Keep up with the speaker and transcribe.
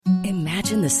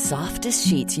Imagine the softest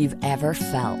sheets you've ever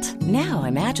felt. Now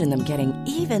imagine them getting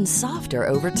even softer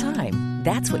over time.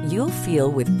 That's what you'll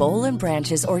feel with Boll and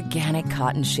Branch's organic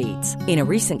cotton sheets. In a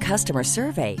recent customer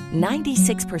survey,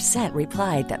 96%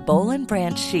 replied that Boll and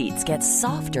Branch sheets get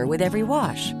softer with every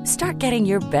wash. Start getting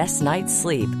your best night's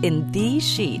sleep in these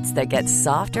sheets that get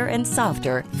softer and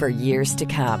softer for years to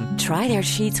come. Try their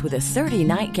sheets with a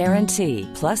 30-night guarantee.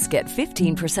 Plus, get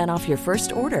 15% off your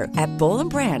first order at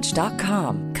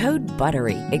bollandbranch.com. Code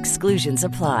BUTTERY. Exclusions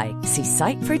apply. See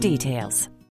site for details.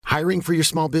 Hiring for your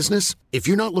small business? If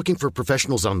you're not looking for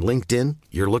professionals on LinkedIn,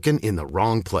 you're looking in the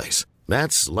wrong place.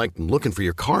 That's like looking for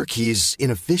your car keys in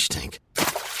a fish tank.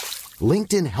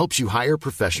 LinkedIn helps you hire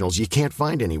professionals you can't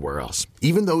find anywhere else,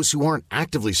 even those who aren't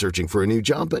actively searching for a new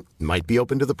job but might be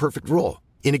open to the perfect role.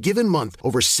 In a given month,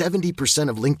 over 70%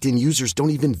 of LinkedIn users don't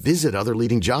even visit other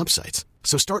leading job sites.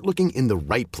 So start looking in the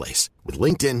right place. With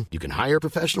LinkedIn, you can hire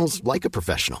professionals like a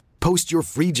professional. Post your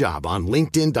free job on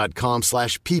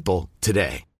linkedin.com/people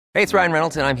today. Hey, it's Ryan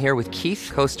Reynolds, and I'm here with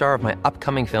Keith, co-star of my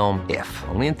upcoming film, If,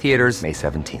 only in theaters May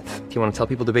 17th. Do you want to tell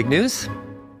people the big news?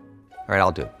 All right,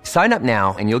 I'll do it. Sign up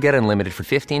now and you'll get unlimited for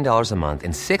 $15 a month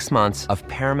and 6 months of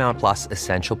Paramount Plus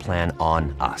Essential Plan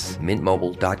on us.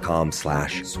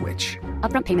 MintMobile.com/switch.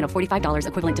 Upfront payment of $45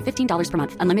 equivalent to $15 per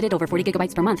month. Unlimited over 40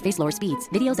 gigabytes per month. Face lower speeds.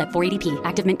 Videos at 480p.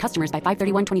 Active Mint customers by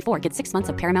 531.24 get 6 months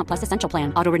of Paramount Plus Essential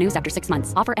Plan. Auto renews after 6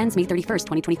 months. Offer ends May 31st,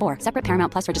 2024. Separate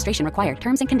Paramount Plus registration required.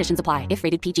 Terms and conditions apply if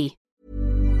rated PG.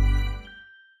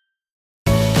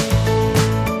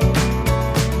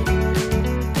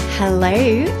 Hello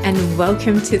and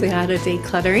welcome to The Art of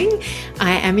Decluttering.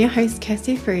 I am your host,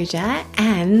 Kirsty Fruja,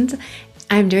 and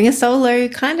I'm doing a solo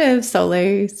in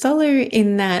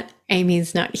that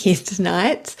Amy's not here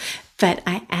tonight, but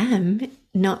I am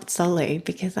not solo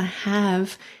because I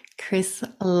have Chris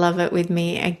Lovett with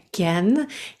me again.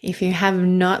 If you have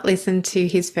not listened to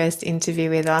his first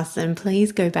interview with us, then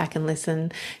please go back and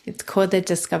listen. It's called The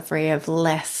Discovery of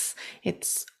Less.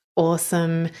 It's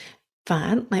awesome.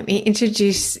 But let me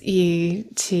introduce you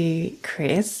to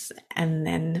Chris and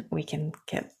then we can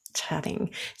get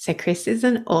chatting. So Chris is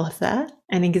an author,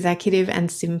 an executive and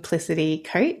simplicity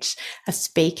coach, a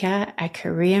speaker, a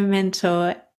career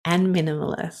mentor, and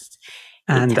minimalist.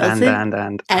 And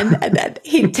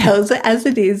he tells it as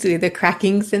it is with a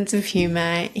cracking sense of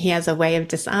humor. He has a way of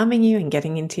disarming you and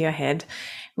getting into your head.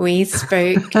 We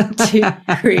spoke to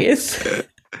Chris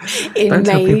Don't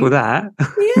tell people that. Yeah,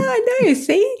 I know.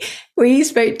 See, we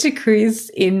spoke to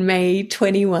Chris in May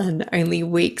 21, only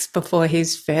weeks before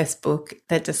his first book,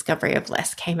 The Discovery of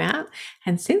Less, came out.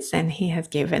 And since then, he has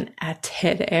given a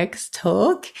TEDx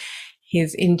talk.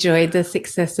 He's enjoyed the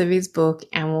success of his book,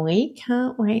 and we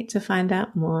can't wait to find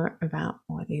out more about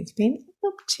what he's been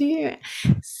up to.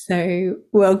 So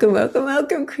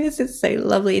welcome, Chris. It's so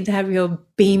lovely to have your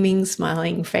beaming,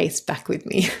 smiling face back with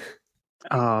me.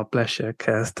 Oh, bless you,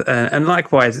 Kirst. And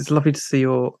likewise, it's lovely to see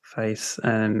your face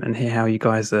and hear how you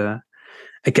guys are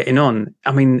getting on.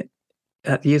 I mean,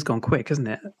 the year's gone quick, hasn't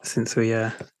it, since we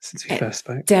first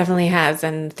spoke? Definitely has,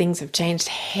 and things have changed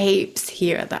heaps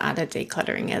here at the Art of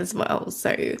Decluttering as well. So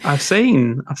I've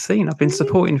been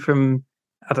supporting from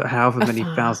however many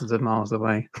thousands of miles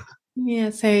away. Yeah.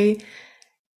 So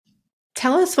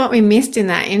tell us what we missed in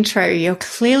that intro. You're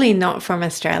clearly not from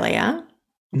Australia.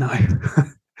 No.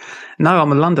 No,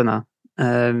 I'm a Londoner.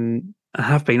 I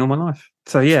have been all my life.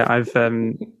 So yeah, I've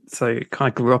so kind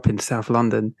of grew up in South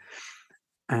London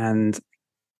and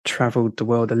travelled the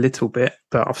world a little bit,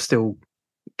 but I've still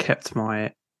kept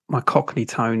my Cockney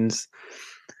tones.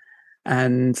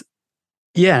 And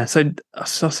yeah, so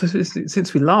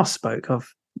since we last spoke,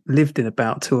 I've lived in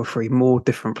about 2 or 3 more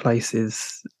different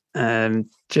places.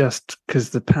 Just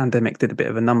because the pandemic did a bit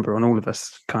of a number on all of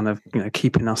us, kind of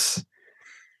keeping us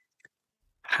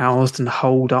housed and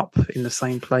holed up in the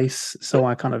same place. So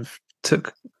I kind of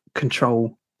took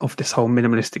control of this whole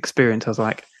minimalist experience. I was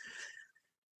like,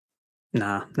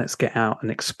 nah, let's get out and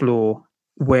explore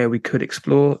where we could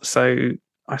explore. So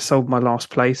I sold my last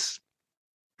place,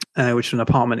 which was an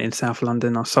apartment in South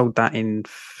London. I sold that in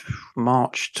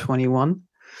March 21.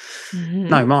 Mm-hmm.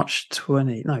 No, March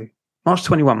 21.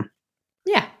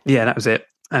 Yeah, that was it.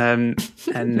 And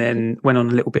then went on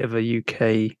a little bit of a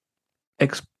UK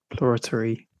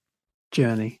exploratory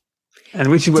journey, and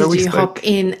which is where we spoke. Did you hop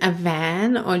in a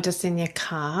van or just in your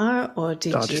car, or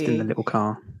did you just in the little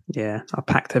car? Yeah, I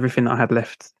packed everything that I had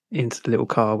left into the little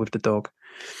car with the dog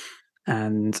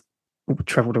and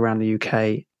travelled around the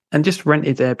UK and just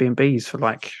rented Airbnbs for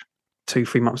like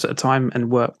 2-3 months at a time and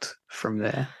worked from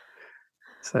there.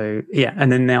 So yeah,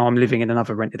 and then now I'm living in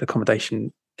another rented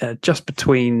accommodation just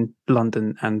between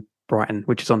London and Brighton,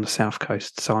 which is on the south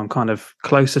coast. So I'm kind of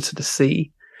closer to the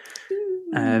sea,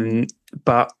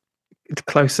 but it's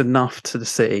close enough to the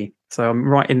city. So I'm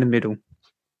right in the middle.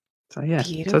 So yeah,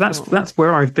 Beautiful. so that's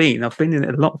where I've been. I've been in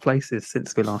a lot of places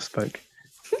since we last spoke,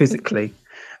 physically,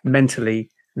 mentally,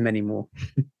 many more.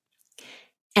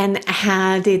 And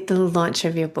how did the launch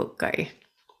of your book go?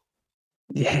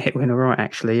 Yeah, it went all right,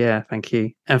 actually. Yeah, thank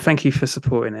you. And thank you for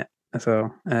supporting it as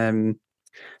well.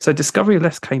 So Discovery of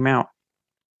Less came out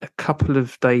a couple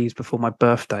of days before my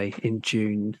birthday in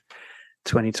June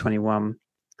 2021.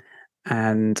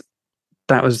 And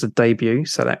that was the debut.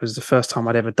 So that was the first time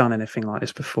I'd ever done anything like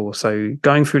this before. So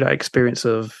going through that experience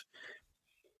of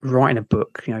writing a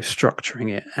book,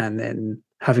 structuring it, and then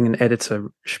having an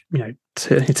editor,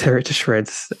 tear it to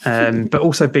shreds, but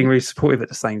also being really supportive at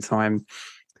the same time,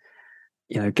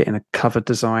 getting a cover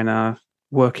designer,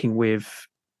 working with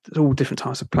all different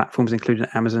types of platforms, including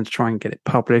Amazon, to try and get it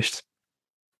published.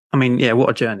 I mean, yeah, what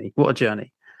a journey.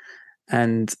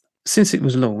 And since it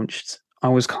was launched, I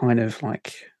was kind of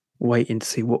like waiting to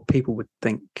see what people would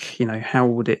think, how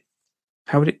would it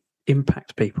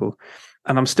impact people?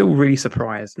 And I'm still really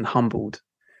surprised and humbled.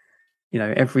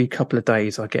 Every couple of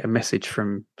days I get a message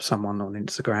from someone on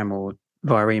Instagram or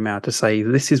via email to say,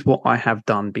 this is what I have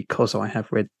done because I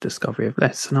have read Discovery of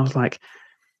Less. And I was like,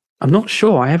 I'm not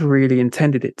sure I ever really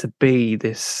intended it to be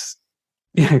this,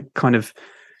 kind of,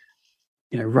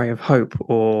 ray of hope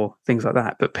or things like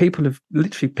that. But people have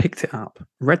literally picked it up,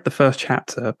 read the first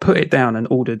chapter, put it down and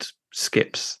ordered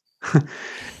skips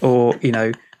or,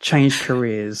 changed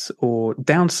careers or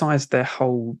downsized their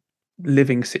whole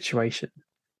living situation.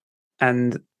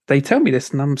 And they tell me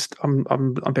this and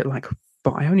I'm a bit like,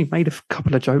 but I only made a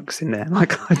couple of jokes in there.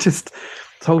 Like I just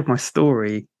told my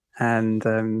story. And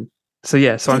so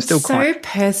I'm still quite so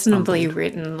personably humbled.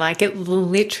 written. Like it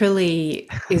literally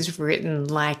is written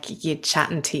like you're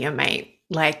chatting to your mate,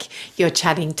 like you're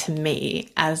chatting to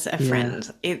me as a friend.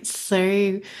 It's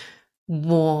so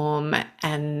warm,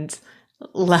 and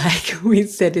like we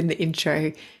said in the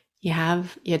intro,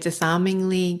 you're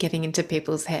disarmingly getting into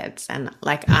people's heads. And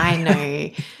like I know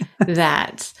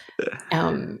that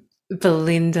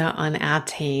Belinda on our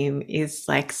team is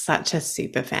like such a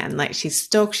super fan. Like she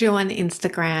stalks you on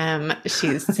Instagram,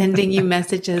 she's sending you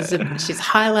messages, she's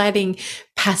highlighting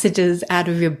passages out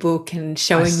of your book and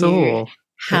showing you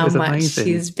how much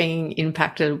she's being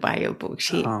impacted by your book.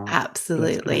 She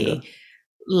absolutely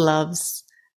loves,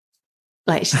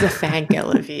 like she's a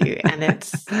fangirl of you. And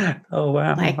it's oh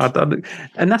wow. Like,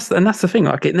 and that's the thing,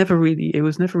 like it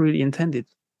was never really intended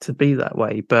to be that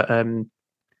way. But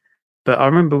I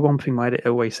remember one thing my editor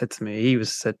always said to me.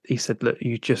 He said, look,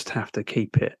 you just have to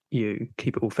keep it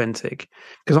authentic.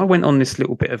 Because I went on this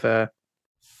little bit of a,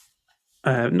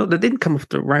 not that didn't come off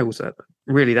the rails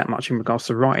really that much in regards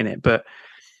to writing it, but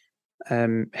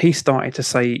he started to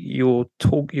say, you're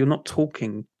not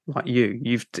talking like you.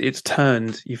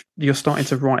 You're starting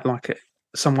to write like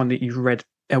someone that you've read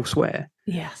elsewhere.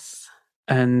 yes.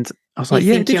 And I was like,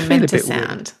 yeah, it did you're feel meant a to bit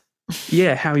weird. sound.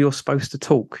 Yeah, how you're supposed to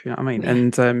talk, you know what I mean?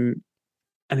 Yeah.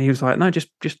 And he was like, no, just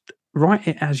write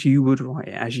it as you would write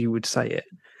it, as you would say it.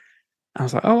 I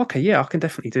was like, oh, okay, yeah, I can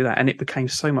definitely do that. And it became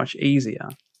so much easier.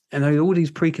 And there were all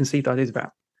these preconceived ideas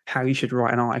about how you should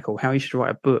write an article, how you should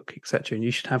write a book, etc. And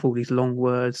you should have all these long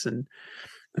words and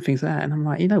things like that. And I'm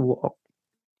like, you know what?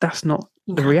 That's not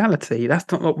the reality.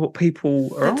 That's not what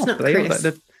people are after.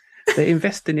 They're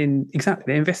investing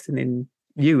in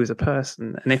you as a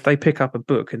person. And if they pick up a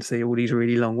book and see all these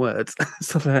really long words,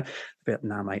 stuff like that,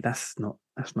 no, mate, that's not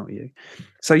you.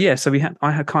 So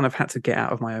I had kind of had to get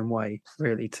out of my own way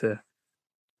really to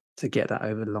get that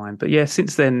over the line. But yeah,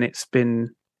 since then it's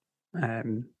been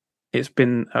an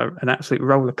absolute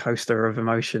roller coaster of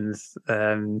emotions,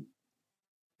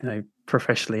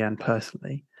 professionally and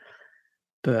personally.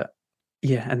 But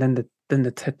yeah, and then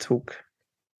the TED Talk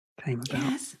came about.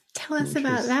 Yes. Tell us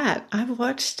about that. I've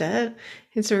watched it.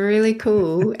 It's really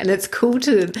cool. And it's cool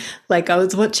to, like, I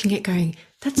was watching it going,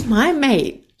 that's my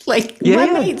mate. Like, my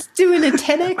mate's doing a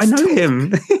TEDx I know talk.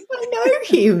 him. I know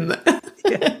him.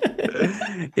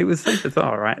 It was so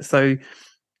bizarre, right? So,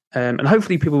 and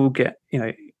hopefully people will get,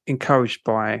 encouraged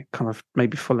by kind of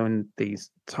maybe following these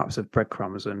types of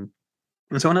breadcrumbs. And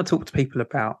so when I talk to people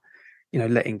about,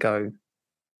 letting go,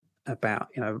 about,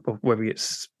 whether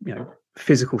it's,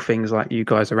 physical things like you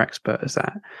guys are experts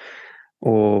at,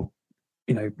 or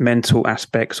mental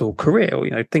aspects or career,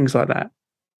 or things like that,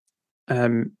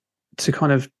 to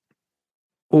kind of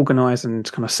organize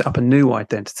and kind of set up a new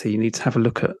identity, you need to have a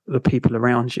look at the people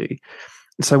around you.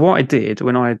 And so what I did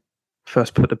when I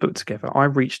first put the book together, I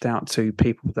reached out to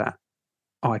people that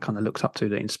I kind of looked up to,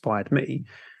 that inspired me,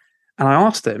 And I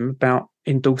asked them about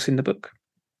endorsing the book.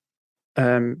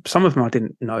 Some of them I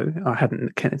didn't know, I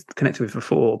hadn't connected with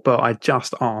before, but I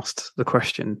just asked the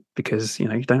question because, you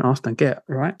don't ask, don't get,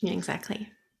 right? Yeah, exactly.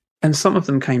 And some of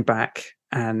them came back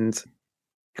and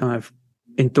kind of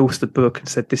endorsed the book and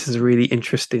said, this is a really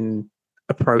interesting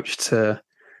approach to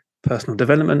personal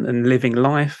development and living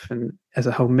life and as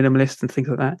a whole minimalist and things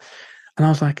like that. And I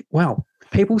was like, wow,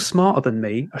 people smarter than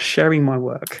me are sharing my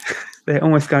work. They're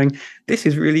almost going, this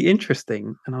is really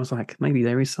interesting. And I was like, maybe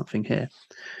there is something here.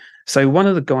 So one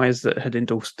of the guys that had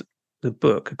endorsed the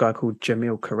book, a guy called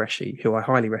Jamil Qureshi, who I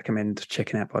highly recommend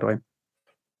checking out, by the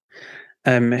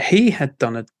way, he had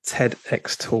done a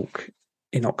TEDx talk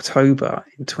in October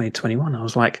in 2021. I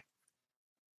was like,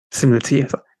 similar to you,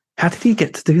 how did he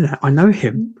get to do that? I know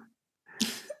him.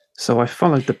 So I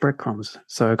followed the breadcrumbs.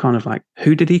 So I kind of like,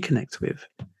 who did he connect with?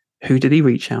 Who did he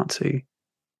reach out to?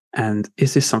 And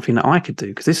is this something that I could do?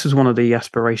 Because this was one of the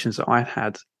aspirations that I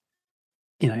had,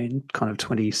 in kind of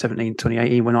 2017,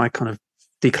 2018, when I kind of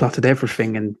decluttered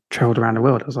everything and traveled around the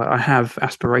world. I was like, I have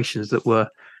aspirations that were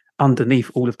underneath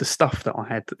all of the stuff that I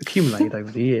had accumulated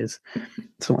over the years.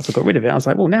 So once I got rid of it, I was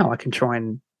like, well, now I can try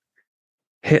and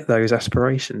hit those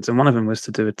aspirations. And one of them was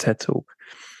to do a TED talk.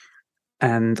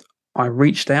 And I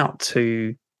reached out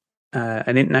to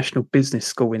an international business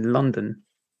school in London.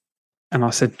 And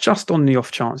I said, just on the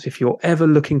off chance, if you're ever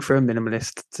looking for a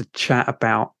minimalist to chat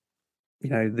about,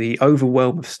 the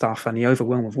overwhelm of stuff and the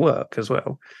overwhelm of work as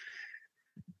well,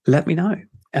 let me know.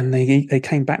 And they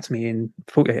came back to me in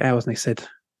 48 hours and they said,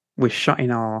 we're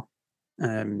shutting our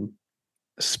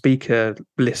speaker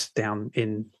list down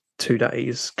in 2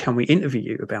 days. Can we interview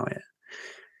you about it?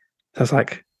 So I was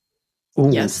like, ooh.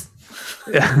 Yes.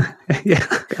 Yeah.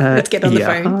 Let's get on the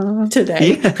phone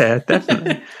today. Yeah,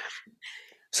 definitely.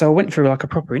 So I went through like a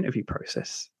proper interview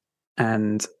process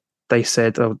and they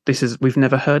said, we've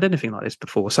never heard anything like this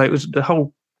before. So it was the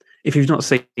whole, if you've not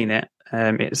seen it,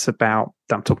 it's about,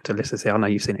 I'm talking to listeners here, I know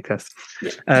you've seen it, Kirst,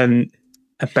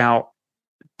 about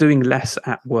doing less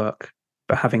at work,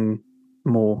 but having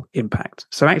more impact.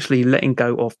 So actually letting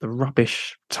go of the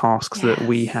rubbish tasks that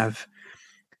we have,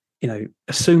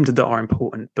 assumed that are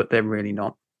important, but they're really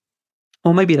not.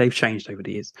 Or maybe they've changed over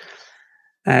the years.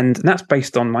 And that's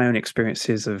based on my own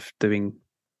experiences of doing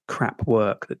crap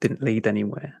work that didn't lead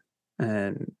anywhere.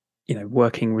 And,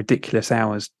 working ridiculous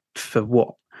hours for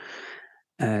what?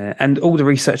 And all the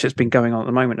research that's been going on at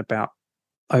the moment about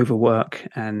overwork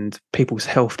and people's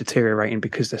health deteriorating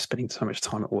because they're spending so much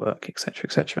time at work, etc.,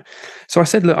 etc. So I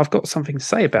said, look, I've got something to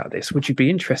say about this. Would you be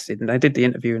interested? And they did the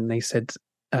interview and they said,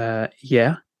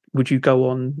 yeah. Would you go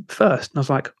on first? And I was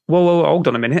like, whoa, hold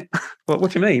on a minute.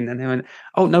 What do you mean? And they went,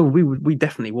 oh no, we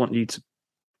definitely want you to,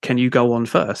 can you go on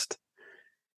first?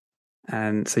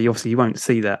 And so you won't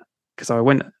see that because I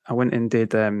went and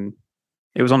did,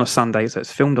 it was on a Sunday. So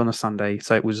it's filmed on a Sunday.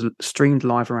 So it was streamed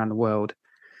live around the world.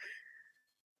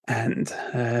 And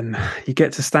you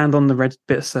get to stand on the red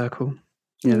bit of circle,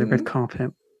 the red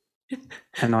carpet.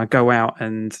 And I go out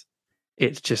and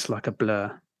it's just like a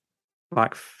blur.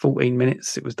 Like 14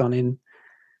 minutes it was done in.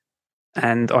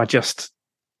 And I just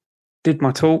did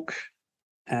my talk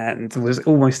and was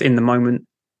almost in the moment.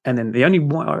 And then the only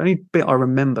bit I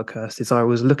remember, Kirst, is I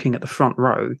was looking at the front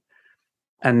row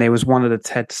and there was one of the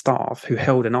TED staff who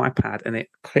held an iPad and it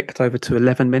clicked over to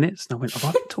 11 minutes. And I went,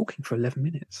 I've been talking for 11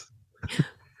 minutes. I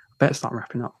better start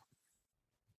wrapping up.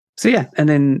 So yeah, and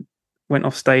then went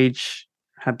off stage,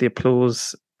 had the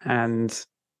applause, and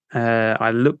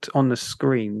I looked on the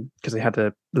screen because they had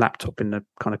a laptop in the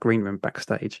kind of green room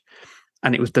backstage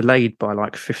and it was delayed by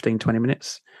like 15, 20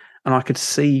 minutes. And I could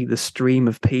see the stream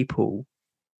of people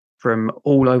from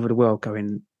all over the world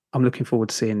going, I'm looking forward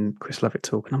to seeing Chris Lovett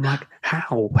talk. And I'm like,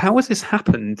 how has this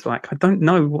happened? Like, I don't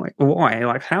know why.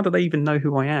 Like, how do they even know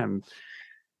who I am?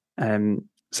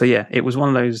 So yeah, it was one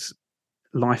of those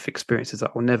life experiences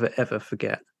that I'll never, ever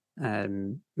forget.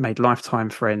 Made lifetime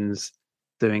friends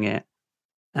doing it.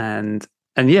 And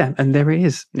there it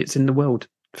is. It's in the world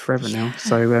forever now.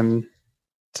 So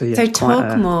yeah. So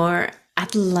talk more.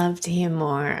 I'd love to hear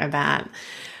more about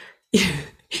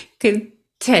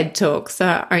TED Talks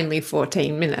are only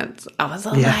 14 minutes. I was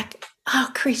all like, oh,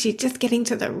 Chris, you're just getting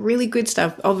to the really good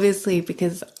stuff, obviously,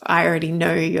 because I already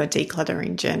know your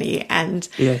decluttering journey and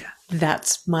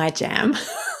that's my jam.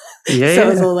 So I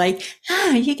was all like,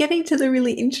 you're getting to the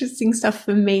really interesting stuff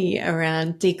for me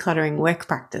around decluttering work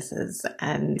practices.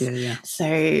 And so,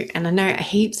 and I know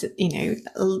heaps,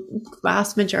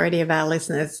 vast majority of our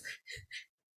listeners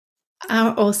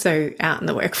are also out in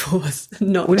the workforce,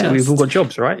 not just we've all got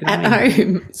jobs, right? At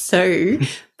home. So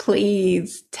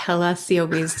please tell us your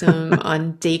wisdom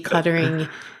on decluttering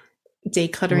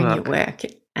decluttering your work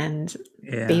and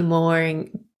Yeah. being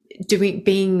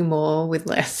more with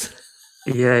less.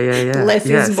 Yeah. Less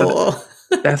is more.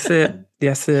 That's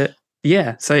it.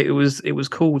 Yeah. So it was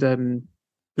called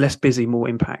Less Busy, More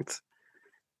Impact.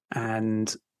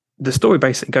 And the story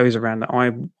basically goes around that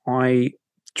I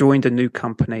joined a new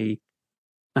company,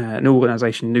 an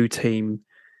organization, new team,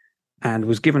 and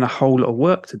was given a whole lot of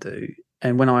work to do.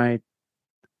 And when I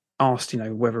asked,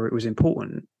 whether it was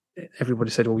important,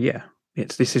 everybody said, "Oh yeah,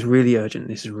 this is really urgent.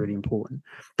 This is really important."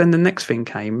 Then the next thing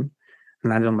came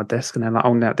and landed on my desk, and they're like,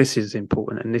 "Oh, now this is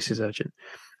important and this is urgent,"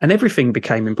 and everything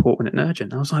became important and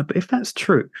urgent. I was like, "But if that's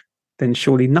true, then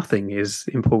surely nothing is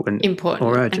important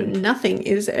or urgent. And nothing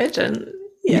is urgent."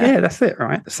 Yeah, that's it,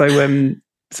 right?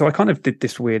 So I kind of did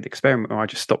this weird experiment where I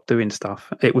just stopped doing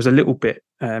stuff. It was a little bit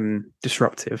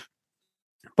disruptive,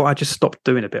 but I just stopped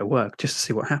doing a bit of work just to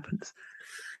see what happens.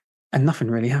 And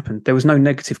nothing really happened. There was no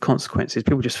negative consequences.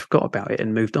 People just forgot about it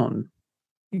and moved on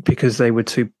because they were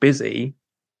too busy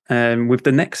with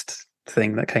the next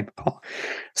thing that came apart.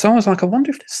 So I was like, I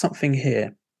wonder if there's something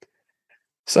here.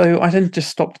 So I then just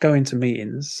stopped going to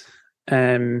meetings.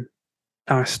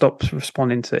 I stopped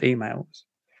responding to emails.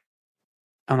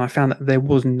 And I found that there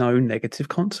was no negative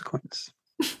consequence.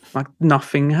 Like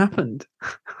nothing happened.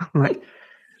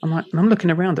 I'm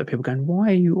looking around at people going,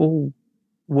 why are you all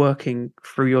working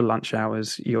through your lunch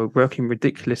hours? You're working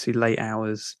ridiculously late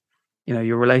hours.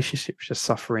 Your relationship's just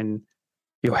suffering.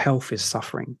 Your health is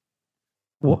suffering.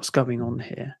 What's going on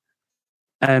here?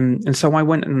 And so I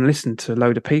went and listened to a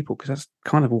load of people because that's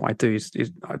kind of what I do.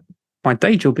 My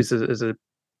day job is as a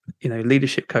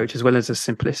leadership coach as well as a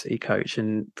simplicity coach,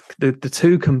 and the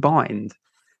two combined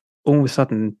all of a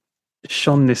sudden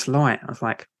shone this light. I was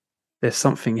like, there's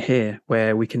something here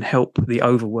where we can help the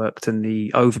overworked and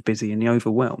the overbusy and the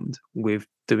overwhelmed with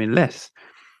doing less.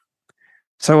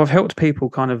 So I've helped people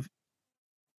kind of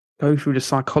go through the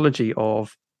psychology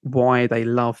of why they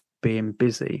love being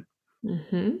busy.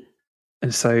 Mm-hmm.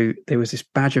 And so there was this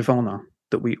badge of honor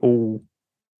that we all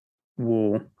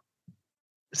wore.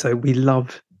 So we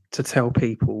love to tell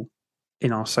people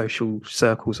in our social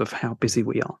circles of how busy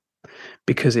we are,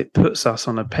 because it puts us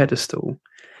on a pedestal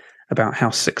about how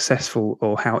successful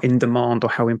or how in demand or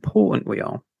how important we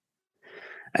are.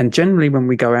 And generally when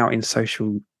we go out in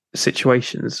social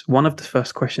situations, one of the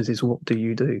first questions is, what do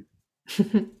you do?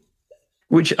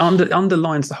 Which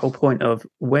underlines the whole point of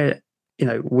where,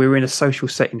 we're in a social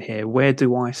setting here. Where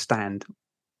do I stand?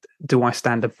 Do I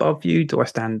stand above you? Do I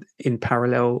stand in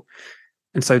parallel?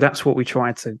 And so that's what we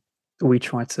try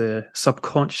to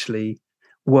subconsciously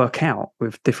work out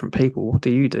with different people. What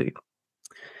do you do?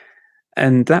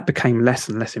 And that became less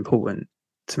and less important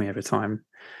to me over time.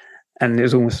 And it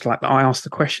was almost like I asked the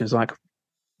questions like,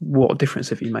 what difference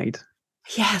have you made?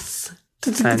 Yes.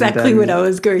 That's exactly what I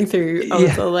was going through. I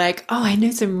was all like, I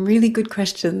know some really good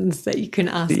questions that you can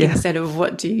ask instead of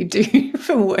what do you do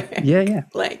for work? Yeah.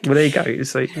 Like, well, there you go.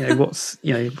 So,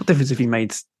 what difference have you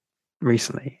made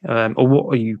recently? Or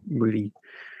what are you really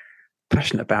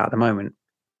passionate about at the moment?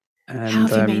 And, how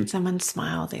have you made someone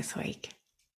smile this week?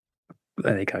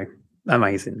 There you go.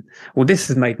 Amazing. Well, this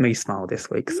has made me smile this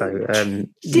week. So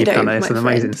you've Ditto, done it. It's an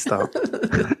amazing start.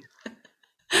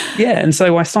 Yeah. And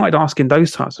so I started asking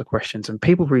those types of questions and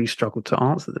people really struggled to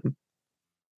answer them.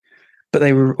 But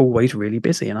they were always really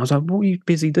busy. And I was like, what are you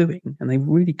busy doing? And they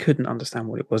really couldn't understand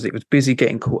what it was. It was busy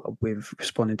getting caught up with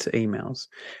responding to emails,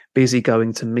 busy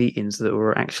going to meetings that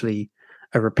were actually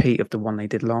a repeat of the one they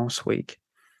did last week,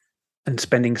 and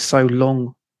spending so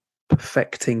long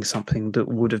perfecting something that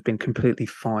would have been completely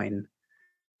fine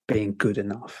being good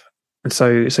enough. And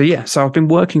so I've been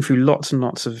working through lots and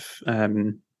lots of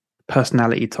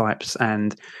personality types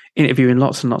and interviewing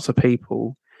lots and lots of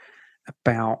people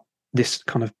about this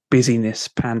kind of busyness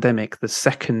pandemic. The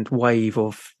second wave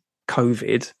of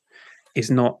COVID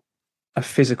is not a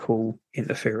physical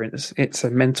interference, it's a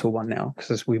mental one now,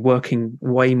 because we're working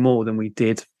way more than we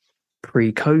did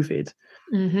pre-COVID.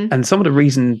 Mm-hmm. And some of the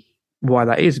reason why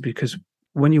that is because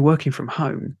when you're working from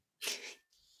home,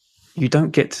 you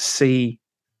don't get to see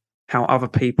how other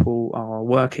people are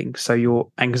working. So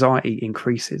your anxiety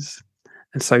increases.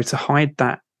 And so to hide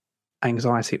that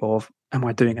anxiety of, am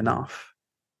I doing enough?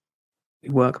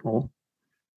 We work more.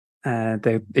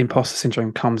 The imposter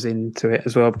syndrome comes into it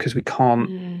as well, because we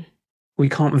can't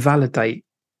validate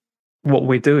what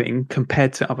we're doing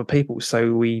compared to other people.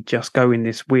 So we just go in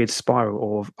this weird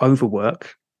spiral of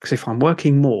overwork, because if I'm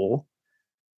working more,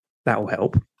 that will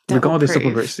help, regardless of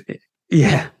whether it's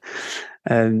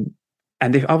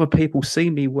and if other people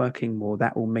see me working more,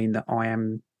 that will mean that I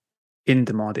am in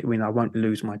demand. It means I won't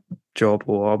lose my job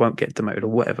or I won't get demoted or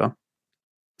whatever.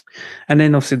 And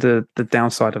then obviously the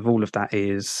downside of all of that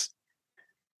is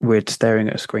we're staring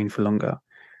at a screen for longer.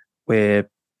 We're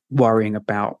worrying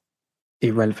about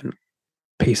irrelevant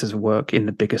pieces of work in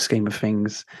the bigger scheme of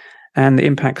things, and it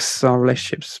impacts our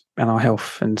relationships and our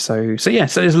health. And so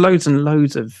there's loads and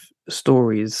loads of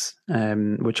stories,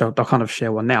 which I'll kind of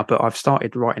share one now. But I've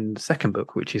started writing the second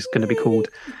book, which is going to be called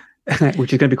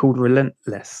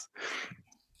Relentless.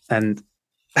 And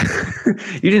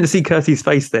you didn't see Kirsty's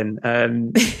face then.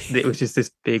 It was just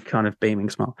this big kind of beaming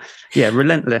smile. Yeah,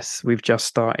 Relentless. We've just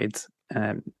started.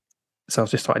 So I've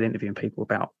just started interviewing people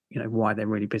about, why they're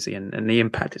really busy and the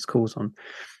impact it's caused on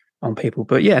people.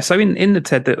 But yeah, so in the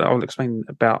TED that I'll explain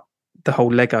about the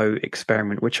whole Lego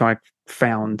experiment, which I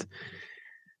found,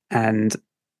 and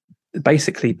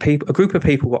basically a group of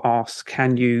people were asked,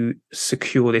 can you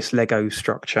secure this Lego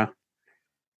structure?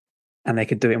 And they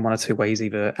could do it in one or two ways,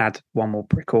 either add one more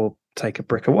brick or take a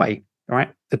brick away,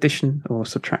 right? Addition or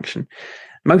subtraction.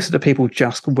 Most of the people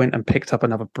just went and picked up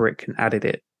another brick and added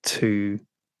it to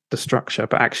the structure,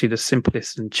 but actually the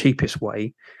simplest and cheapest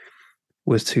way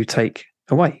was to take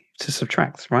away, to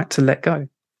subtract, right? To let go.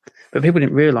 But people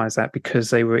didn't realize that because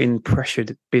they were in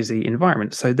pressured, busy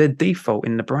environments. So their default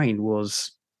in the brain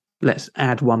was, let's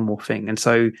add one more thing. And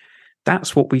so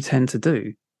that's what we tend to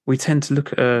do. We tend to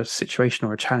look at a situation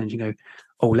or a challenge and go,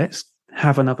 oh, let's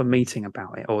have another meeting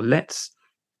about it, or let's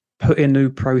put a new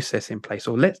process in place,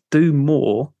 or let's do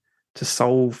more to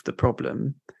solve the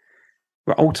problem.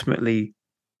 But ultimately,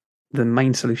 the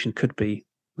main solution could be,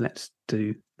 let's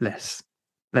do less.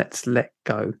 Let's let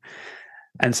go.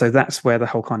 And so that's where the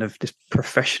whole kind of this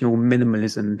professional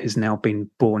minimalism has now been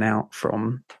born out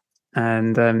from,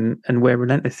 and where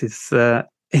Relentless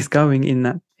is going in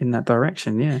that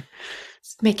direction. Yeah.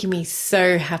 It's making me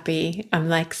so happy. I'm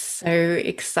like so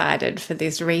excited for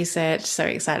this research, so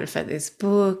excited for this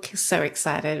book, so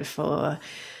excited for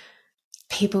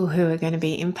people who are going to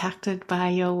be impacted by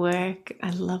your work. I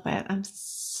love it. I'm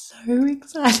so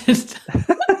excited.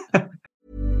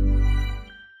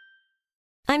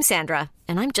 I'm Sandra,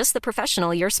 and I'm just the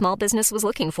professional your small business was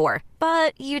looking for.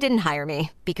 But you didn't hire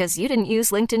me because you didn't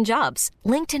use LinkedIn Jobs.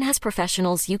 LinkedIn has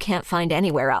professionals you can't find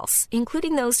anywhere else,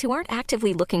 including those who aren't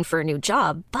actively looking for a new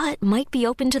job, but might be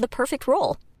open to the perfect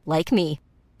role, like me.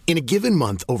 In a given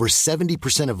month, over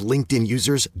 70% of LinkedIn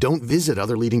users don't visit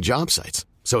other leading job sites.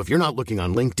 So if you're not looking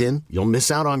on LinkedIn, you'll miss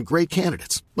out on great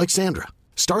candidates like Sandra.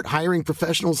 Start hiring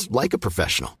professionals like a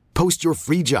professional. Post your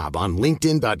free job on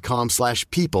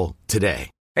linkedin.com/people today.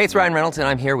 Hey, it's Ryan Reynolds, and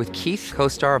I'm here with Keith,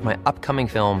 co-star of my upcoming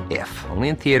film, If, only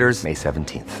in theaters May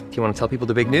 17th. Do you want to tell people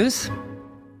the big news?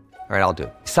 All right, I'll do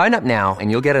it. Sign up now and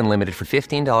you'll get unlimited for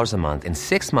 $15 a month and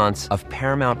 6 months of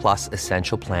Paramount Plus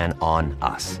Essential Plan on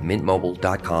us.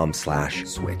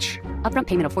 MintMobile.com/switch. Upfront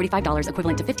payment of $45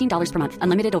 equivalent to $15 per month.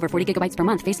 Unlimited over 40 gigabytes per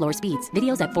month. Face lower speeds.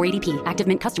 Videos at 480p. Active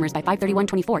Mint customers by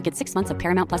 531.24 get 6 months of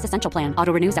Paramount Plus Essential Plan.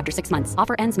 Auto renews after 6 months.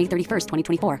 Offer ends May 31st,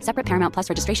 2024. Separate Paramount Plus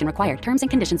registration required. Terms and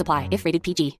conditions apply if rated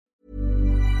PG.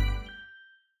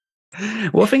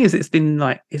 Well, the thing is, it's been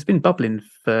bubbling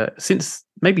since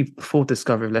maybe before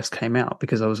Discovery of Less came out,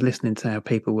 because I was listening to how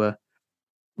people were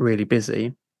really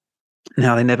busy and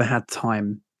how they never had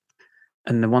time.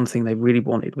 And the one thing they really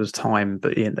wanted was time,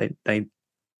 but they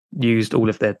used all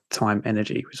of their time,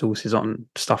 energy, resources on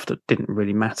stuff that didn't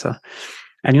really matter.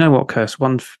 And you know what, Kirst?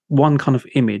 One kind of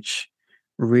image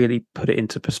really put it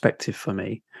into perspective for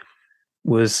me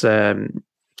was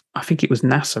I think it was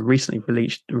NASA recently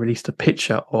released a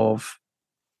picture of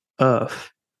Earth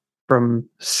from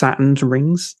Saturn's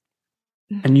rings,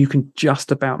 and you can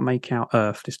just about make out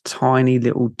Earth, this tiny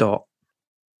little dot.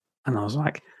 And I was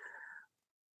like,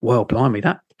 well, blimey,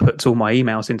 that puts all my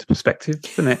emails into perspective,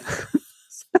 doesn't it?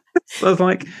 So I was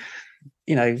like,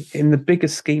 in the bigger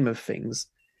scheme of things,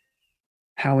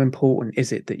 how important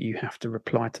is it that you have to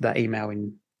reply to that email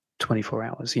in 24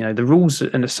 hours? The rules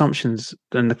and assumptions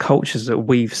and the cultures that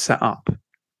we've set up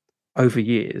over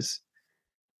years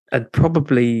are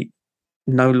probably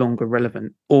no longer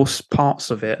relevant, or parts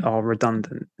of it are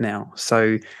redundant now.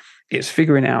 So it's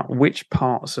figuring out which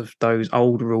parts of those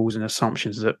old rules and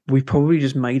assumptions that we probably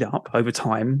just made up over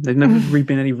time. There's never really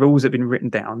been any rules that have been written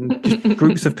down. Just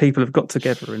groups of people have got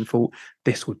together and thought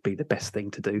this would be the best thing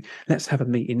to do. Let's have a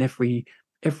meeting every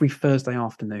Thursday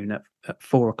afternoon at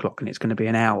 4:00, and it's going to be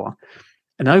an hour.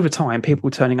 And over time,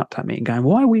 people turning up to that meeting going,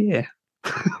 why are we here?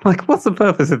 Like, what's the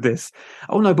purpose of this?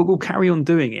 Oh no, but we'll carry on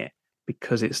doing it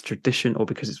because it's tradition, or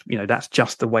because it's, that's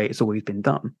just the way it's always been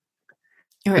done.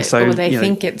 Right. So, or they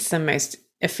think it's the most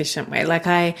efficient way. Like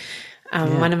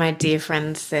one of my dear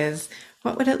friends says,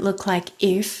 what would it look like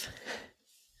if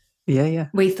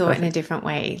we thought in a different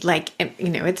way? Like,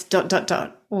 it's ...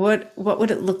 what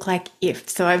would it look like if?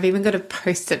 So I've even got a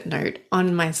Post-it note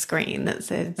on my screen that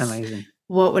says, Amazing.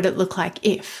 What would it look like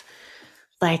if?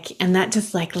 Like, and that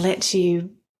just like lets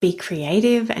you be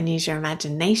creative and use your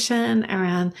imagination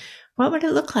around what would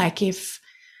it look like if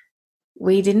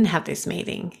we didn't have this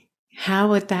meeting? How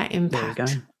would that impact? There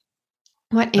you go.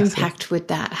 What impact would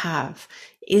that have?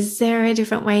 Is there a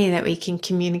different way that we can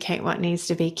communicate what needs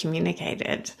to be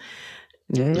communicated?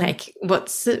 Yeah. Like, what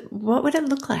would it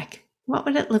look like? What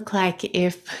would it look like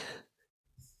if ...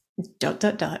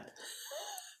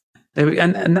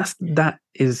 And that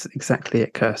is exactly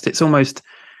it, Kirst. It's almost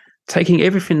taking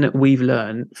everything that we've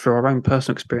learned for our own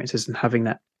personal experiences and having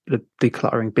the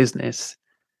decluttering business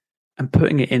and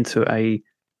putting it into a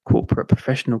corporate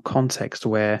professional context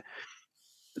where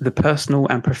the personal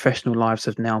and professional lives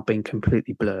have now been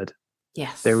completely blurred.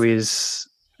 Yes. There is,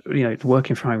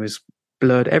 working from home has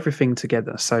blurred everything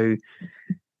together. So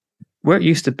where it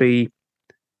used to be,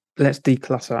 let's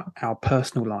declutter our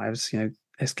personal lives,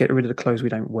 let's get rid of the clothes we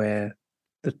don't wear,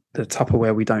 the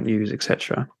Tupperware we don't use,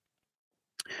 etc.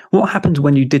 What happens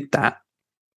when you did that,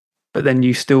 but then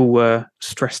you still were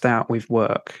stressed out with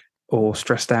work or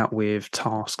stressed out with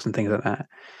tasks and things like that?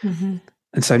 Mm-hmm.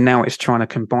 And so now it's trying to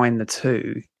combine the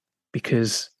two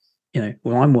because,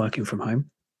 I'm working from home.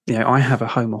 I have a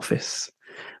home office.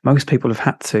 Most people have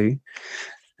had to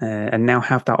and now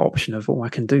have that option of, I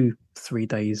can do 3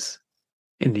 days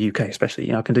in the UK,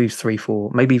 especially, I can do 3,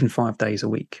 4, maybe even 5 days a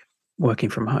week working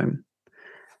from home.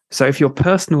 So if your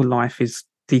personal life is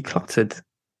decluttered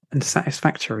and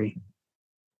satisfactory,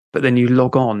 but then you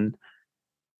log on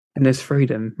and there's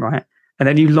freedom, right? And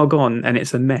then you log on and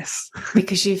it's a mess.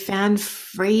 Because you found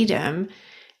freedom,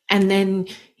 and then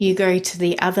you go to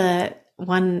the other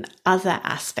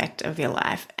aspect of your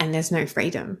life and there's no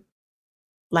freedom.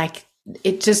 Like,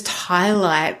 it just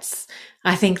highlights,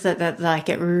 I think that like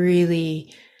it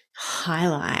really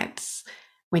highlights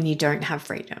when you don't have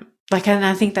freedom. Like, and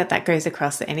I think that goes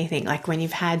across anything. Like, when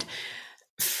you've had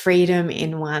freedom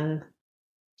in one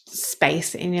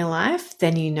space in your life,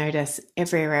 then you notice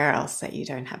everywhere else that you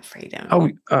don't have freedom.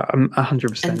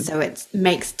 100%. And so it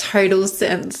makes total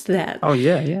sense that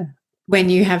when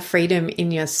you have freedom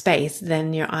in your space,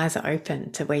 then your eyes are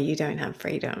open to where you don't have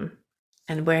freedom.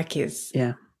 And work is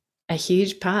a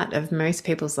huge part of most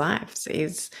people's lives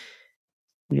is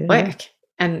work.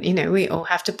 And, we all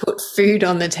have to put food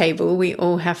on the table. We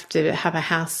all have to have a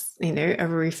house, a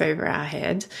roof over our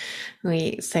head.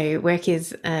 So work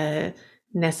is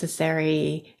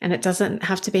necessary, and it doesn't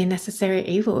have to be a necessary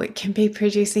evil. It can be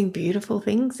producing beautiful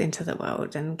things into the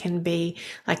world and can be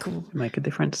like make a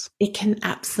difference. It can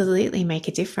absolutely make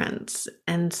a difference.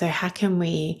 And so how can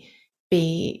we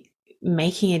be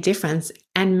making a difference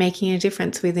and making a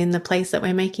difference within the place that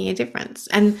we're making a difference?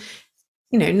 And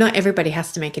not everybody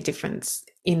has to make a difference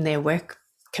in their work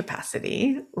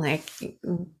capacity. Like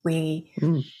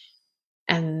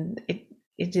and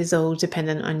it is all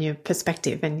dependent on your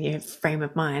perspective and your frame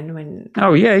of mind when.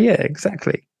 Oh yeah,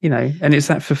 exactly. And it's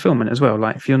that fulfillment as well.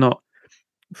 Like, if you're not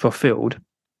fulfilled,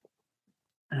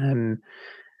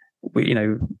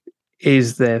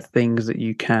 is there things that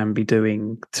you can be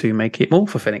doing to make it more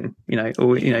fulfilling?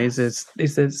 Or is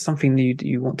there something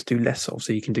you want to do less of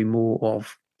so you can do more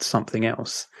of something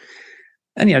else?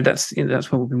 And that's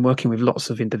what we've been working with lots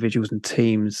of individuals and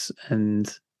teams,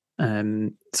 and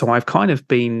so I've kind of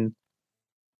been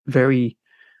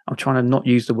I'm trying to not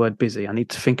use the word busy. I need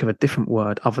to think of a different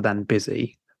word other than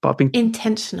busy, but I've been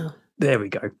intentional. There we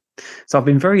go. So I've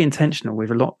been very intentional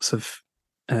with lots of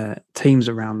teams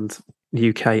around the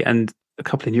UK and a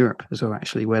couple in Europe as well,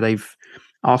 actually, where they've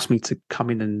asked me to come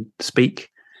in and speak.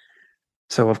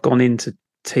 So I've gone into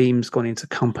teams, gone into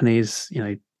companies,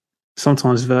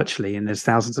 sometimes virtually, and there's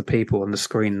thousands of people on the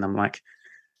screen, and I'm like,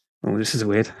 oh, this is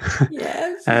weird.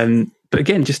 Yes. But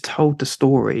again, just told the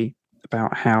story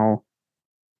about how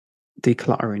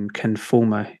decluttering can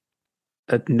form a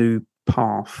new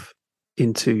path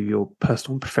into your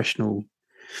personal and professional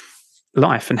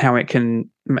life, and how it can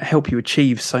help you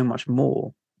achieve so much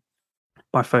more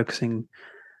by focusing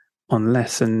on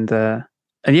less. And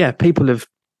people have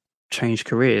changed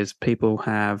careers. People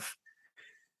have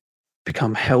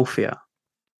become healthier.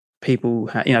 People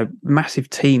have, massive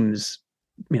teams,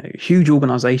 huge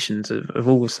organizations have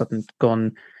all of a sudden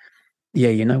gone,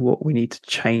 you know what, we need to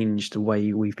change the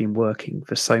way we've been working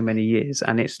for so many years.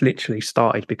 And it's literally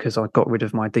started because I got rid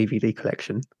of my DVD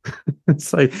collection.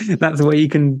 So that's where you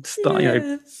can start,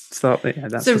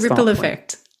 that's a ripple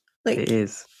effect. Like, it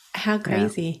is. How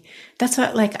crazy. That's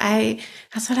what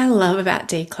I love about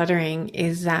decluttering,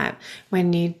 is that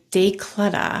when you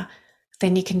declutter,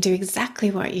 then you can do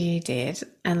exactly what you did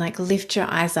and like lift your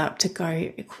eyes up to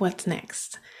go, what's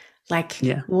next? Like,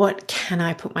 what can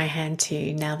I put my hand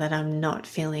to now that I'm not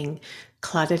feeling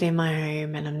cluttered in my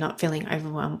home and I'm not feeling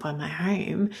overwhelmed by my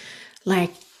home?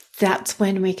 Like, that's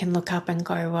when we can look up and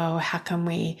go, well, how can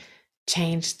we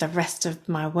change the rest of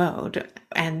my world?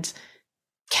 And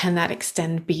can that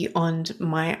extend beyond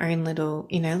my own little,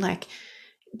 like,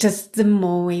 just the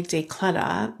more we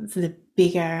declutter,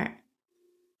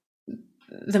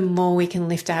 the more we can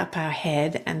lift up our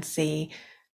head and see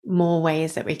more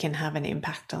ways that we can have an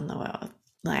impact on the world.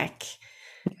 Like,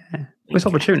 it's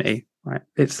opportunity, right?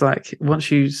 It's like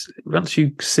once you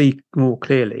see more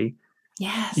clearly,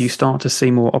 yes, you start to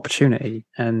see more opportunity,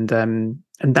 and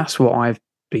that's what I've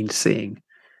been seeing.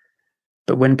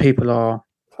 But when people are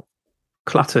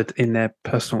cluttered in their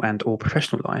personal and or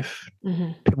professional life,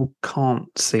 people can't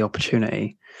see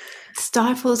opportunity. It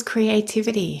stifles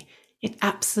creativity. It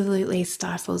absolutely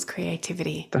stifles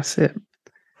creativity. That's it.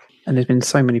 And there's been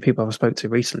so many people I've spoke to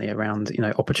recently around,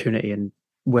 opportunity, and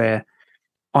where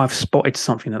I've spotted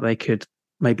something that they could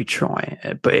maybe try,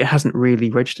 but it hasn't really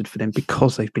registered for them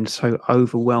because they've been so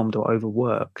overwhelmed or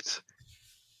overworked.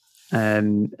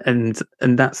 And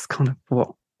that's kind of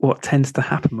what tends to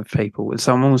happen with people. And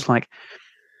so I'm almost like,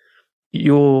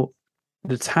 the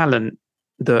talent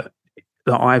that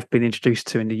I've been introduced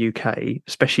to in the UK,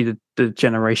 especially the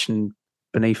generation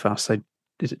beneath us. So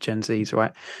is it Gen Zs,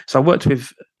 right? So I worked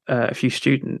with a few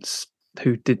students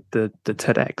who did the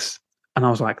TEDx, and I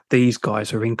was like, these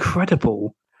guys are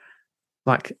incredible.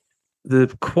 Like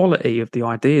the quality of the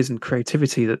ideas and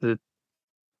creativity that the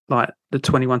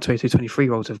 21, 22,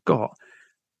 23-year-olds have got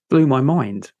blew my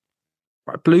mind.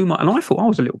 Right? And I thought I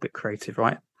was a little bit creative,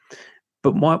 right?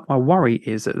 But my worry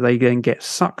is that they then get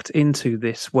sucked into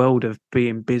this world of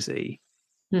being busy,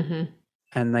 and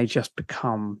they just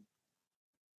become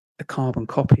a carbon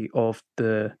copy of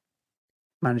the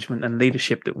management and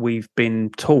leadership that we've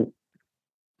been taught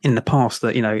in the past,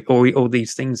 that, or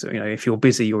these things, if you're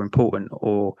busy, you're important,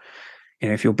 or,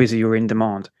 if you're busy, you're in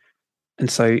demand.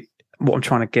 And so what I'm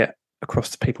trying to get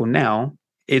across to people now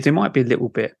is it might be a little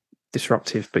bit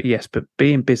disruptive, but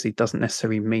being busy doesn't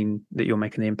necessarily mean that you're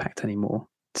making an impact anymore.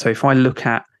 So if I look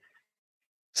at,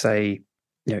 say,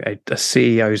 a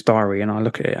CEO's diary, and I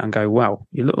look at it and go, wow,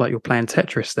 you look like you're playing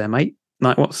Tetris there, mate.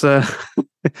 Like, what's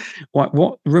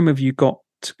what room have you got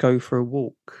to go for a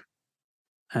walk?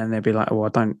 And they'll be like, oh, I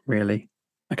don't really.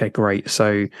 Okay, great.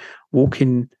 So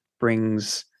walking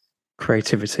brings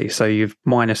creativity. So you've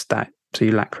minus that, so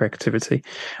you lack creativity.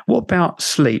 What about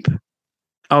sleep?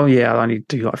 Oh yeah, I only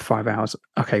do like 5 hours.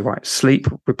 Okay, right. Sleep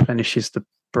replenishes the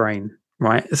brain,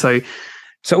 right? So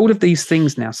all of these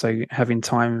things now. So having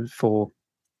time for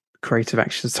creative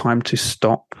actions, time to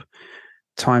stop,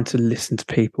 time to listen to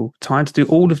people, time to do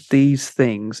all of these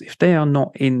things. If they are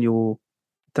not in your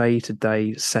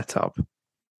day-to-day setup,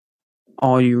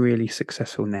 are you really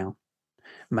successful now?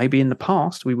 Maybe in the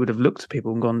past we would have looked at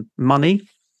people and gone, money,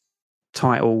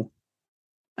 title,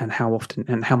 and how often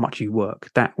and how much you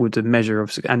work. That was a measure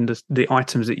of, and the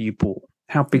items that you bought.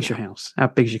 How big's your house? How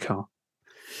big's your car?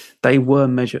 They were a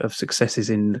measure of successes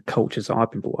in the cultures that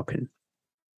I've been brought up in.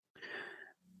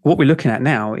 What we're looking at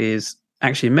now is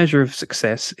actually a measure of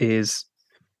success is,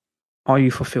 are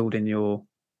you fulfilled in your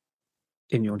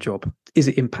job? Is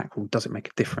it impactful? Does it make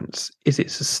a difference? Is it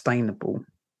sustainable?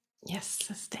 Yes,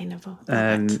 sustainable.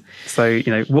 So,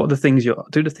 what are the things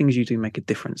do the things you do make a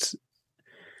difference?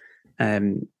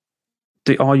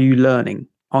 Are you learning?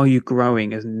 Are you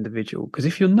growing as an individual? Because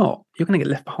if you're not, you're going to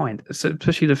get left behind. So,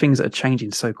 especially the things that are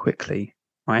changing so quickly,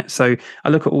 right? So I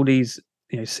look at all these,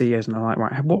 CEOs, and I'm like,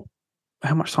 right,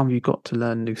 how much time have you got to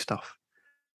learn new stuff?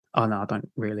 Oh no, I don't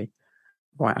really.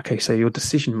 Right, okay, so your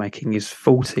decision making is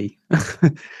faulty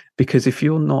because if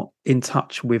you're not in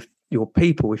touch with your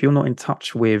people, if you're not in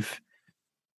touch with,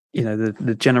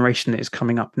 the generation that is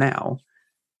coming up now,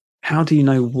 how do you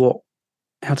know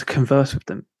how to converse with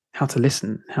them, how to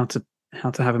listen, how to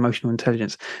have emotional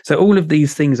intelligence? So all of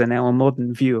these things are now a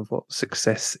modern view of what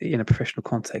success in a professional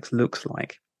context looks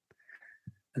like.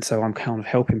 And so I'm kind of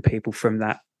helping people from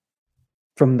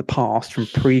the past, from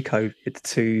pre-COVID,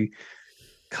 to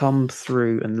come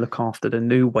through and look after the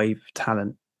new wave of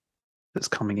talent that's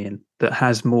coming in, that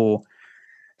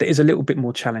is a little bit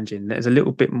more challenging, that is a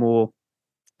little bit more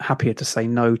happier to say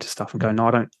no to stuff and go,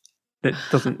 no, that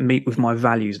doesn't meet with my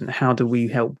values. And how do we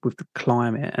help with the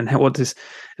climate and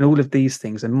and all of these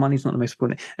things? And money's not the most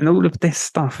important, and all of this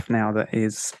stuff now that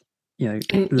is, and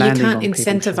you can't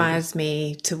incentivize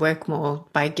me to work more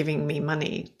by giving me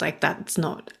money. Like, that's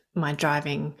not my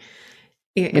driving.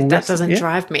 If that doesn't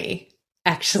drive me,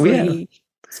 actually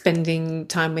spending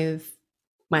time with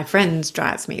my friends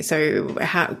drives me. So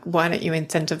why don't you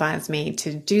incentivize me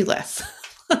to do less?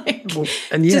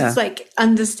 Just like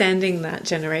understanding that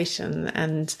generation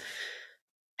and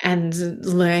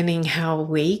learning how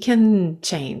we can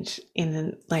change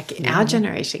our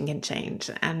generation can change,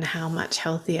 and how much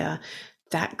healthier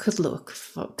that could look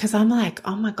for, because I'm like,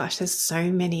 oh my gosh, there's so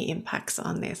many impacts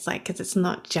on this, like, because it's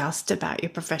not just about your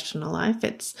professional life,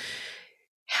 it's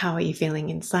how are you feeling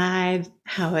inside,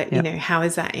 how it how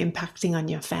is that impacting on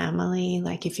your family,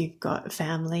 like if you've got a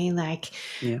family, like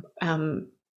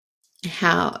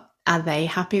how are they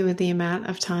happy with the amount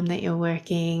of time that you're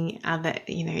working, are that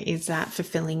is that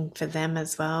fulfilling for them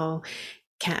as well,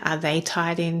 are they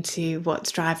tied into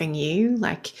what's driving you,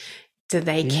 like do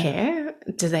they care?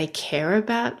 Do they care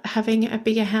about having a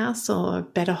bigger house or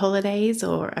better holidays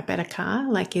or a better car?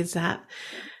 Like, is that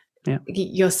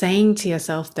you're saying to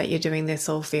yourself that you're doing this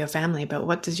all for your family, but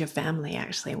what does your family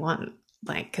actually want?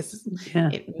 Like, because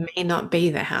it may not be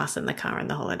the house and the car and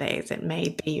the holidays. It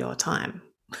may be your time.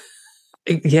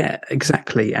 Yeah,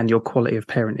 exactly. And your quality of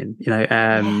parenting,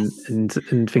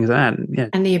 and things like that. Yeah.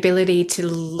 And the ability to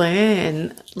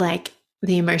learn, like,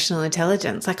 the emotional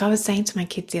intelligence. Like I was saying to my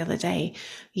kids the other day,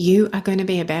 you are going to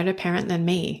be a better parent than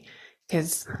me,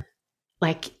 because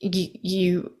like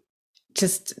you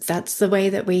just, that's the way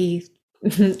that we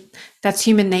that's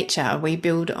human nature. We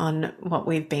build on what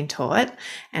we've been taught.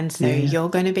 And so you're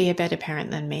going to be a better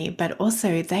parent than me, but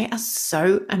also they are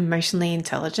so emotionally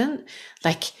intelligent.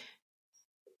 Like,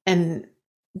 and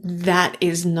that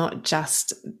is not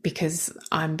just because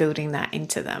I'm building that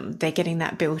into them. They're getting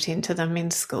that built into them in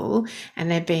school,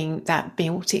 and they're being that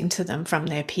built into them from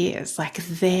their peers. Like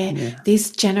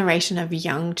this generation of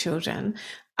young children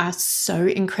are so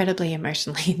incredibly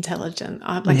emotionally intelligent.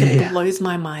 It blows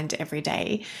my mind every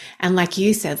day. And like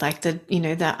you said, like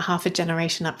that half a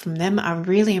generation up from them are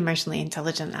really emotionally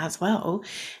intelligent as well.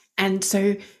 And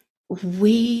so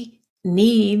we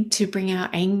need to bring our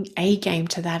A game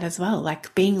to that as well.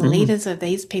 Like being leaders of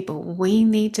these people, we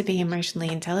need to be emotionally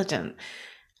intelligent.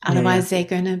 Otherwise they're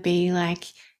going to be like,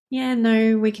 yeah,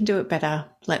 no, we can do it better.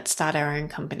 Let's start our own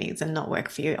companies and not work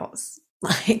for yours.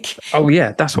 Like, oh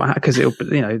yeah, that's what, because it'll,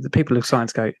 the people of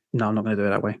science go, no, I'm not going to do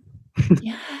it that way.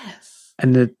 Yes.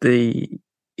 And the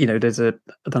there's I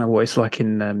don't know what it's like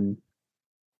in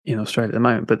Australia at the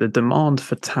moment, but the demand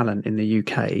for talent in the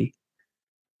UK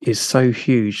is so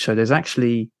huge. So there's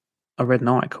actually, I read an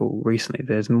article recently,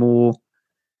 there's more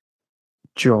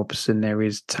jobs than there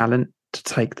is talent to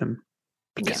take them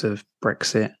because of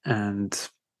Brexit and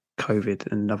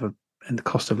COVID and the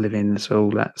cost of living, so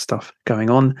all that stuff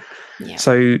going on. Yeah.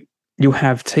 So you'll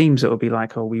have teams that will be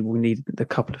like, oh, we will need a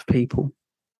couple of people,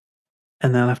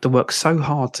 and they'll have to work so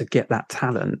hard to get that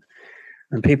talent,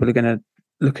 and people are going to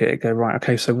look at it and go, right,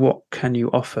 okay, so what can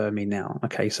you offer me now?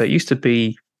 Okay, so it used to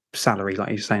be salary, like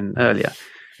you were saying earlier.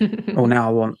 Or now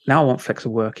I want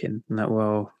flexible working. And that,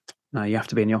 well, no, you have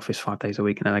to be in the office 5 days a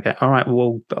week. And then I go, all right,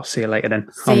 well, I'll see you later then.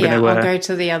 I'll go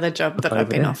to the other job that I've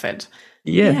been offered.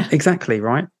 Yeah, exactly,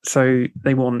 right. So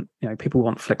they want, people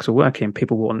want flexible working.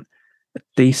 People want a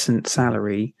decent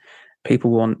salary.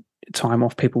 People want time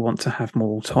off. People want to have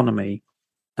more autonomy.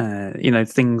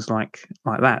 Things like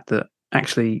that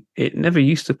actually it never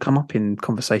used to come up in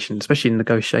conversation, especially in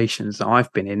negotiations that I've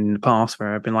been in the past,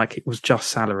 where I've been like, it was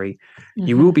just salary.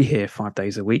 You will be here 5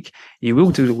 days a week. You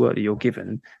will do the work that you're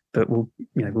given, but we'll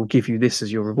give you this as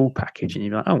your reward package. And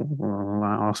you're like, oh, well,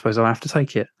 I suppose I'll have to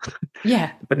take it.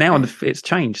 Yeah. But now it's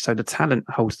changed. So the talent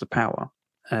holds the power,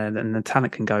 and the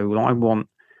talent can go, well, I want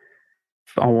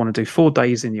to do 4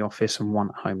 days in the office and 1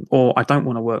 at home, or I don't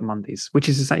want to work Mondays, which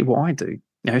is exactly what I do.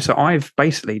 So I've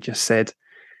basically just said,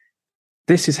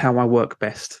 this is how I work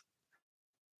best.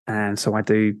 And so I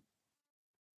do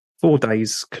 4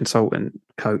 days consultant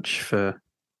coach for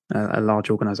a large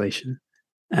organization,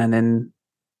 and then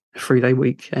a 3-day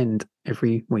weekend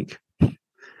every week.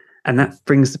 And that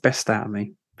brings the best out of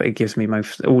me, but it gives me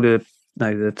all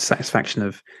the satisfaction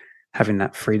of having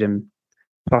that freedom.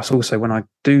 Plus also when I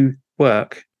do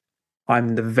work,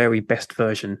 I'm the very best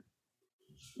version.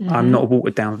 I'm not a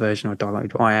watered down version or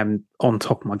diluted. I am on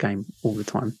top of my game all the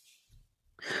time.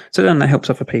 So then that helps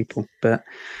other people. But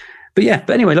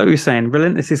anyway, like we were saying,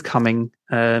 Relentless is coming.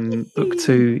 Book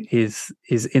 2 is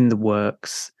in the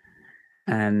works.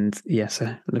 And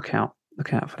so look out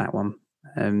for that one.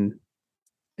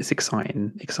 It's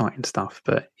exciting stuff.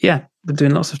 But yeah, we're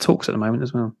doing lots of talks at the moment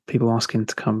as well. People asking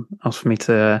to ask for me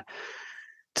to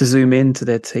zoom into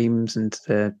their teams and to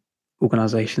their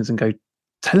organizations and go,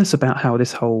 tell us about how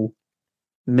this whole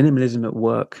minimalism at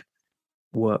work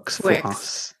works for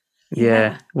us.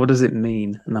 Yeah. What does it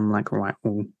mean? And I'm like, right,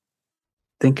 well,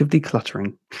 think of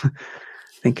decluttering.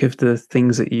 Think of the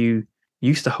things that you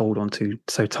used to hold on to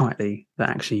so tightly that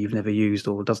actually you've never used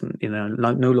or doesn't,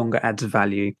 no longer adds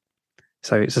value.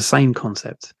 So it's the same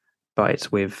concept, but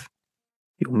it's with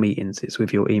your meetings, it's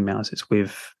with your emails, it's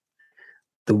with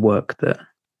the work that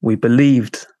we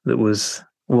believed that was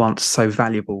once so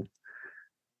valuable,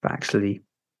 but actually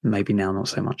maybe now not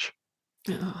so much.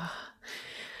 Oh.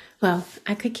 Well,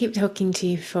 I could keep talking to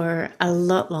you for a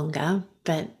lot longer,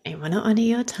 but I want to honour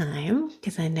your time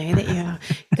because I know that you're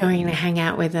going to hang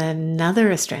out with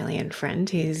another Australian friend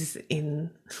who's in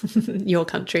your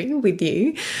country with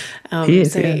you. He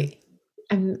is, yeah.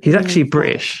 He's actually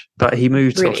British, but he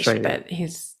moved to Australia. But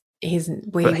he's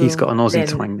got an Aussie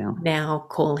twang now. Now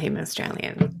call him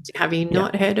Australian. Have you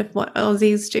not heard of what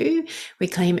Aussies do? We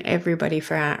claim everybody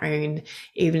for our own,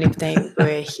 even if they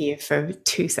were here for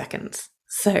 2 seconds.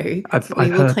 So we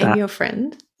will claim your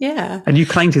friend. Yeah. And you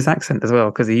claimed his accent as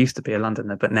well, because he used to be a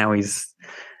Londoner, but now his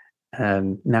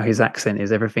accent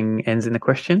is everything ends in a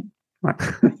question.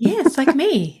 Yes, like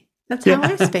me. That's how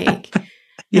I speak.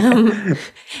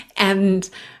 And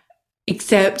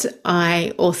except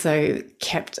I also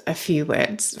kept a few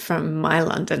words from my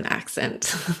London accent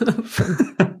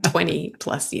from 20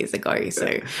 plus years ago.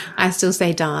 So I still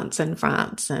say dance and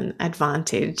France and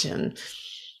advantage, and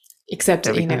except,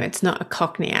 it's not a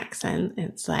Cockney accent.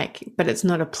 It's but it's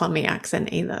not a plummy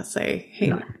accent either. So,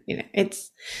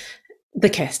 it's the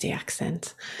Kirsty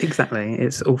accent. Exactly.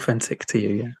 It's authentic to you.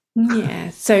 Yeah. Yeah.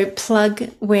 So plug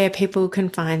where people can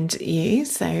find you.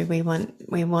 So we want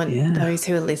those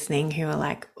who are listening who are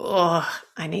like, oh,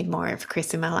 I need more of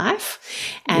Chris in my life.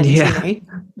 And,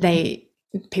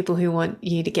 people who want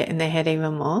you to get in their head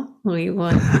even more, we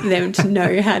want them to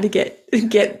know how to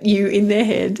get you in their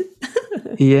head.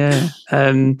 Yeah.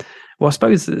 Well, I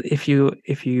suppose if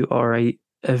you are a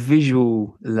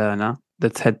visual learner, the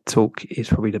TED Talk is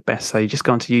probably the best. So you just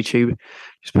go onto YouTube,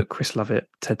 just put Chris Lovett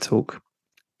TED Talk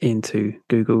into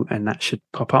Google, and that should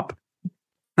pop up.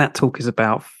 That talk is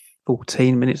about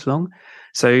 14 minutes long.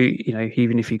 So,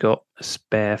 even if you got a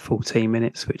spare 14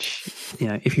 minutes, which,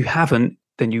 if you haven't,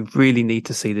 then you really need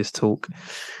to see this talk.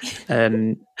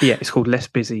 It's called Less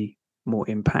Busy, More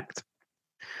Impact.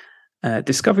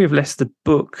 Discovery of Less, the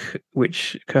book,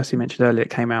 which Kirsty mentioned earlier,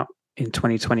 came out in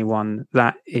 2021.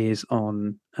 That is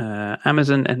on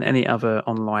Amazon and any other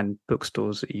online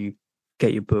bookstores that you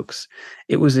get your books.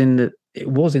 It was in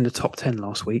the top 10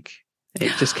 last week.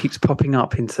 It just keeps popping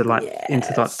up into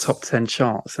the top 10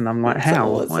 charts, and I'm like, That's how?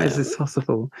 awesome. Why is this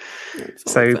possible? That's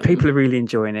so awesome. People are really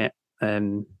enjoying it,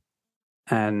 and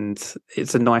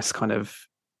it's a nice kind of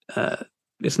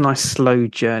it's a nice slow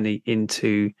journey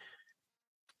into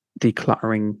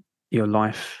decluttering your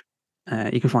life.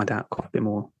 You can find out quite a bit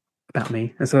more about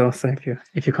me as well. So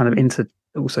if you're kind of into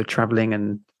also traveling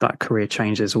and that career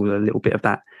change, there's all a little bit of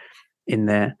that in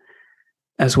there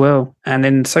as well. And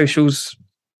then socials,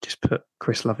 just put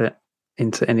Chris Lovett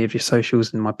into any of your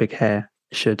socials and my big hair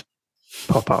should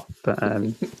pop up. But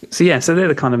so they're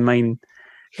the kind of main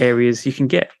areas. You can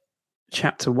get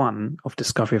chapter 1 of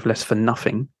Discovery of Less for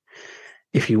nothing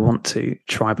if you want to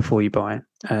try before you buy,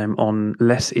 on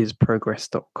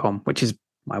lessisprogress.com, which is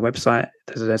my website.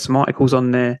 There's some articles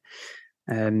on there,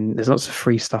 and there's lots of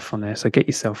free stuff on there. So get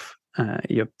yourself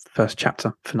your first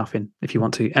chapter for nothing if you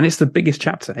want to. And it's the biggest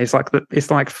chapter. It's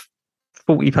like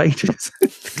 40 pages.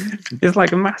 It's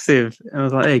like a massive. And I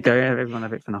was like, there you go, everyone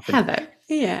have it for nothing. Have it.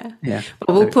 Yeah. Yeah.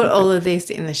 Well, we'll put all of this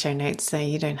in the show notes so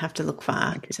you don't have to look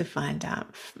far to find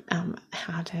out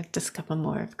how to discover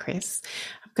more of Chris.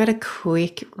 I've got a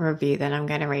quick review that I'm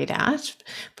going to read out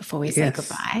before we say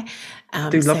goodbye. I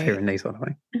do love hearing these, by the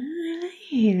way.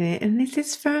 And this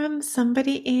is from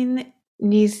somebody in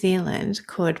New Zealand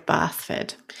called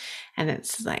Bathford. And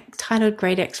it's titled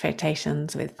Great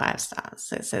Expectations with 5 stars.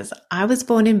 So it says, I was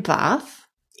born in Bath,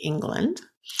 England,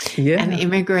 and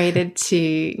immigrated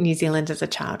to New Zealand as a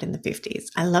child in the 50s.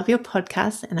 I love your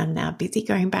podcast, and I'm now busy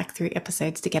going back through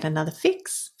episodes to get another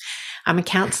fix. I'm a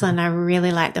counsellor, and I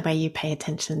really like the way you pay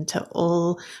attention to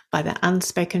all by the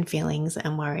unspoken feelings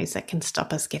and worries that can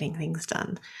stop us getting things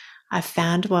done. I've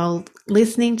found while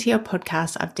listening to your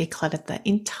podcast, I've decluttered the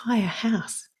entire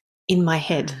house in my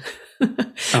head.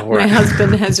 Oh, My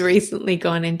husband has recently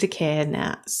gone into care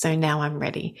now, so now I'm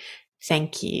ready.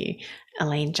 Thank you,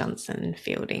 Elaine Johnson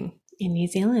Fielding in New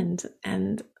Zealand.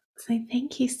 And so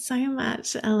thank you so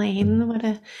much, Elaine. What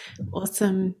an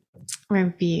awesome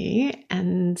review.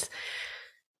 And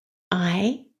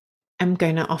I am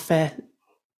going to offer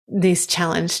this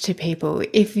challenge to people.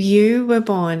 If you were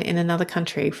born in another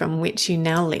country from which you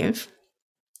now live,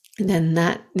 then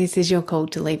this is your call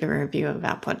to leave a review of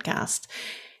our podcast.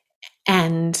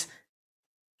 And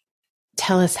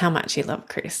tell us how much you love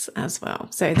Chris as well.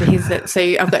 So so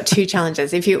I've got 2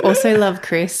 challenges. If you also love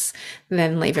Chris,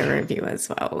 then leave a review as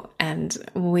well. And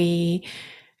we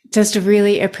just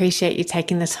really appreciate you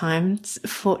taking the time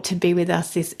to be with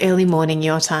us this early morning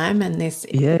your time and this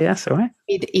that's all right.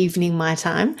 mid-evening my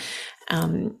time.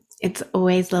 It's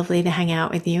always lovely to hang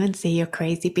out with you and see your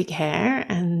crazy big hair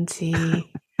and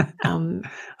see. I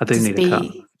do need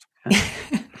a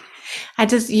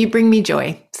cut. You bring me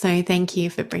joy. So thank you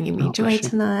for bringing me joy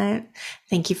tonight.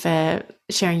 Thank you for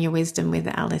sharing your wisdom with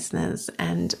our listeners.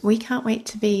 And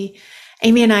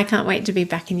Amy and I can't wait to be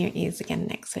back in your ears again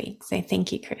next week. So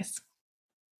thank you, Chris.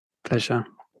 Pleasure.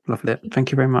 Lovely.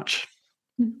 Thank you very much.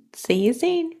 See you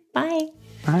soon. Bye.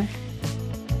 Bye.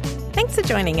 Thanks for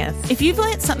joining us. If you've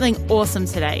learnt something awesome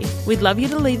today, we'd love you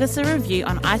to leave us a review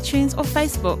on iTunes or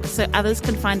Facebook so others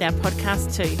can find our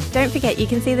podcast too. Don't forget you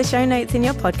can see the show notes in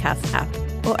your podcast app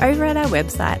or over at our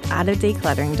website,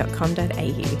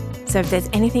 artofdecluttering.com.au. So if there's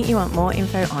anything you want more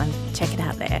info on, check it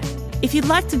out there. If you'd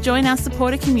like to join our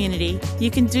supporter community, you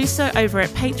can do so over at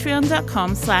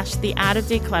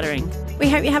patreon.com/theartofdecluttering. We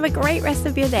hope you have a great rest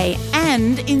of your day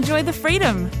and enjoy the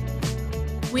freedom.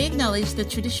 We acknowledge the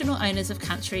traditional owners of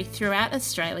country throughout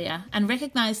Australia and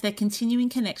recognise their continuing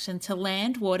connection to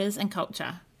land, waters and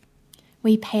culture.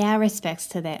 We pay our respects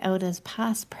to their elders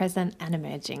past, present and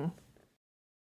emerging.